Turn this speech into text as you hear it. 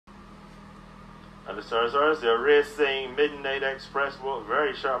And the stars, they're racing. Midnight Express broke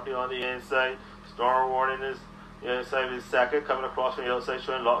very sharply on the inside. Storm warning is the inside is second, coming across from the outside,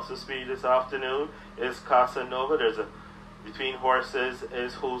 showing lots of speed this afternoon. Is Casanova. There's a between horses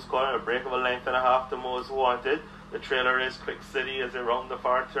is Who's Calling, a break of a length and a half the most wanted. The trailer is Quick City as they round the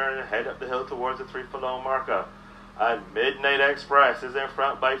far turn and head up the hill towards the 3 furlong marker. And Midnight Express is in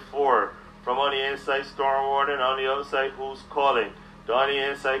front by 4. From on the inside, Storm Warning. On the outside, Who's Calling. Down the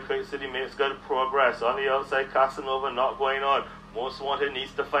inside, Quick City makes good progress. On the outside, Casanova not going on. Most Wanted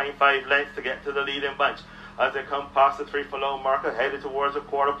needs to find 5 lengths to get to the leading bunch. As they come past the 3 furlong marker, headed towards the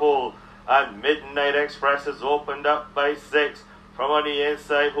quarter pole. And Midnight Express is opened up by 6. From on the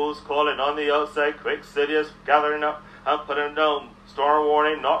inside, Who's Calling. On the outside, Quick City is gathering up and putting down. Storm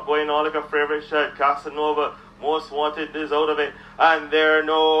Warning not going on like a favourite shed. Casanova, Most Wanted, is out of it. And there are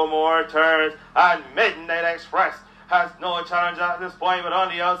no more turns. And Midnight Express has no challenge at this point, but on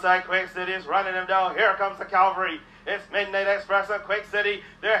the outside, Quick City is running him down. Here comes the cavalry. It's Midnight Express and Quick City.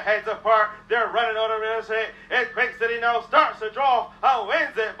 Their heads apart. They're running out of real estate. It's Quick City now starts to draw and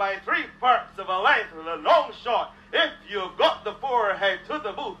wins it by 3/4 of a length with a long shot. If you've got the 4, head to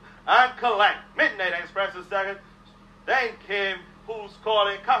the booth and collect. Midnight Express is second. Then came Who's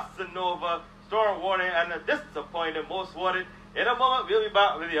Calling, Casanova, Storm Warning, and the disappointed Most Wanted. In a moment, we'll be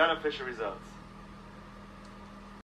back with the unofficial results.